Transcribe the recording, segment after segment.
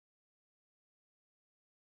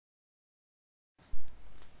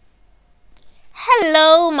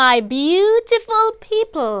Hello, my beautiful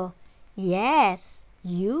people. Yes,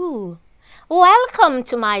 you. Welcome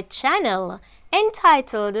to my channel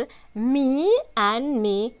entitled Me and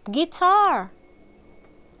Me Guitar.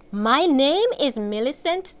 My name is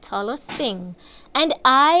Millicent Tolo Singh and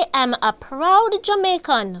I am a proud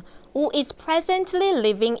Jamaican who is presently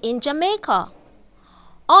living in Jamaica.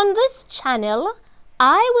 On this channel,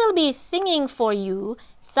 I will be singing for you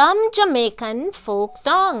some Jamaican folk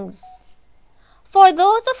songs. For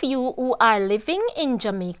those of you who are living in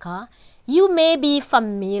Jamaica, you may be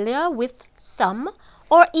familiar with some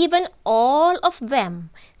or even all of them,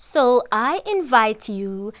 so I invite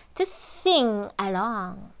you to sing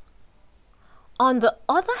along. On the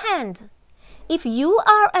other hand, if you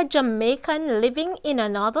are a Jamaican living in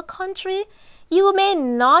another country, you may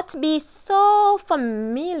not be so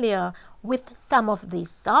familiar with some of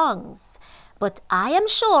these songs, but I am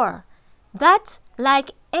sure that,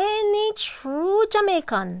 like any true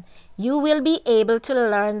Jamaican, you will be able to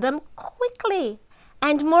learn them quickly.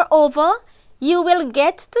 And moreover, you will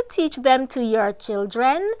get to teach them to your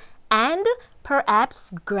children and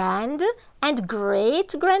perhaps grand and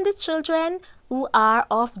great-grandchildren who are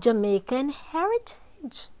of Jamaican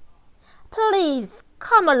heritage. Please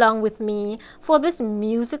come along with me for this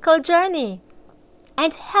musical journey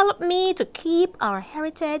and help me to keep our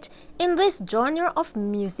heritage in this genre of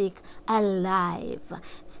music alive.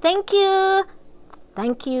 Thank you,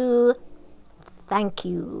 thank you, thank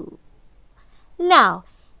you. Now,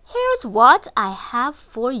 here's what I have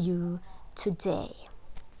for you today.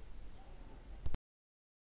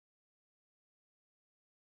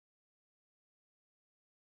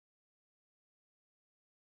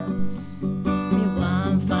 Me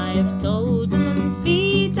want 5,000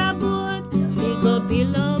 feet of board. Me go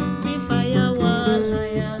build up the firewall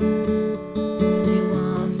higher. Me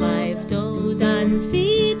want 5,000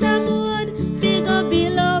 feet of board. Me go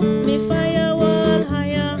build up me firewall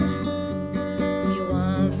higher. Me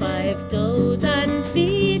want 5,000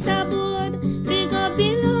 feet of board. Me go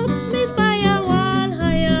build up me firewall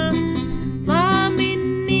higher. For me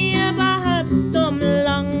neighbor have some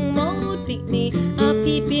long mouth picnic a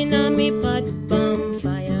peeping on me pot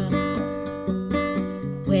bonfire.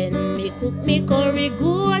 When me cook me curry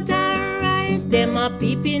goat and rice, them a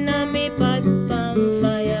peeping on me pot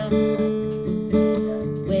bonfire.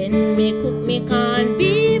 When me cook me corned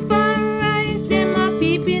beef and rice, them a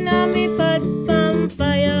peeping on me pot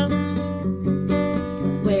bonfire.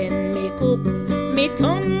 When me cook me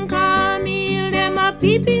tonka meal, them a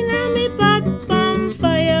peeping on me pot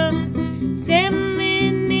bonfire. Say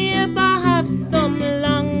me neighbor have some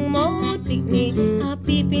long mouth picnic a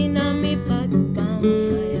peeping on me pot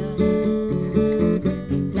bonfire.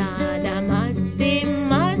 Lord a massy,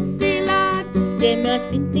 massy lad, them a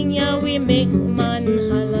sitting here we make man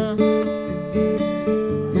holler.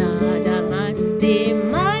 Lord a massy,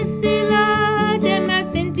 massy lad, them a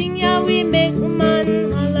sitting here we make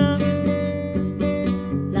man holler.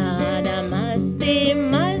 Lord a massy,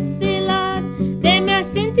 massy lad, them a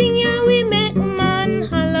sitting here we make man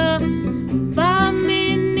holler. For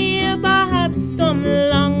me neighbor have some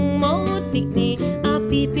long mouth picnic a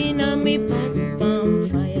peeping on me pot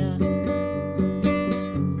bonfire.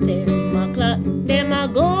 10 o'clock, them a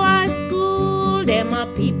go to school, them a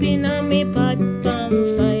peeping on me pot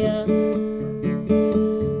bonfire.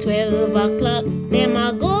 12 o'clock, them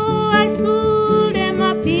a go to school, them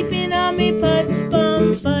a peeping on me pot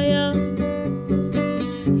bonfire.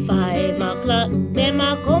 5 o'clock, them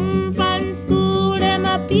a come from school, them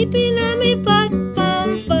a peeping on me pot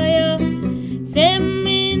bonfire. Say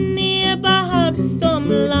me neighbor have some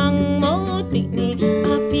long mouth picnic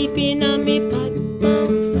a peeping on me pot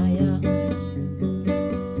bonfire.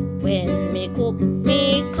 When me cook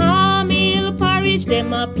me cornmeal porridge,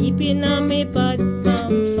 them a peeping on me pot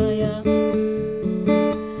bonfire.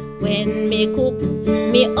 When me cook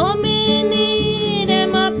me omini,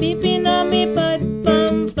 them a peeping on me pot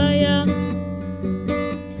bonfire.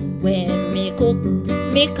 When me cook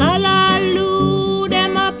me callaloo,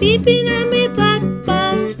 them a peeping on me pot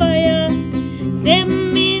bonfire. Say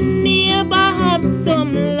me neighbor have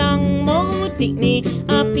some long mouth picnic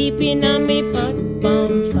a peeping on me pot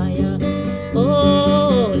bonfire.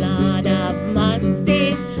 Oh Lord have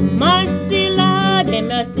mercy, mercy Lord,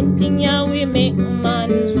 them a sitting here we make man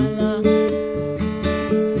holler.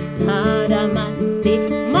 Lord have mercy,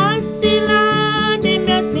 mercy Lord, them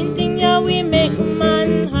a sitting here we make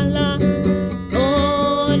man holler.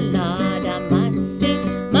 Oh Lord have mercy,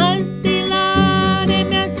 mercy Lord,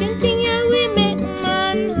 them a sitting here we make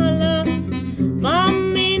man holler. For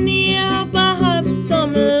me neighbor have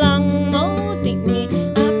some long mouth picnic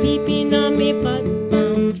a peeping on me pot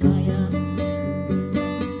bonfire.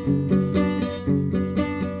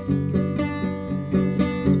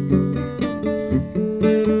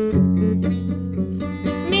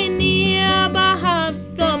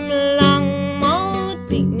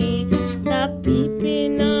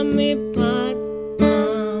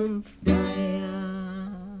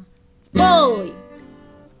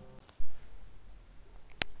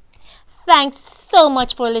 so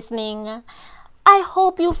much for listening. I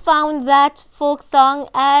hope you found that folk song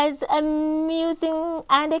as amusing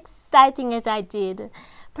and exciting as I did.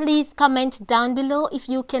 Please comment down below if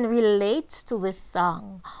you can relate to this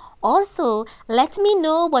song. Also, let me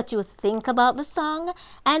know what you think about the song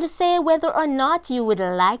and say whether or not you would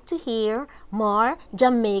like to hear more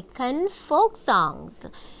Jamaican folk songs.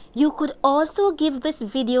 You could also give this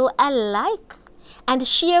video a like and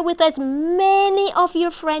share with as many of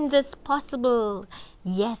your friends as possible.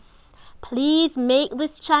 Yes, please make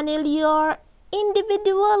this channel your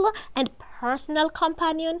individual and personal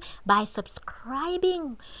companion by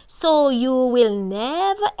subscribing so you will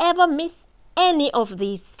never ever miss any of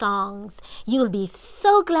these songs. You'll be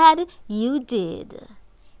so glad you did.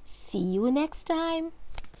 See you next time.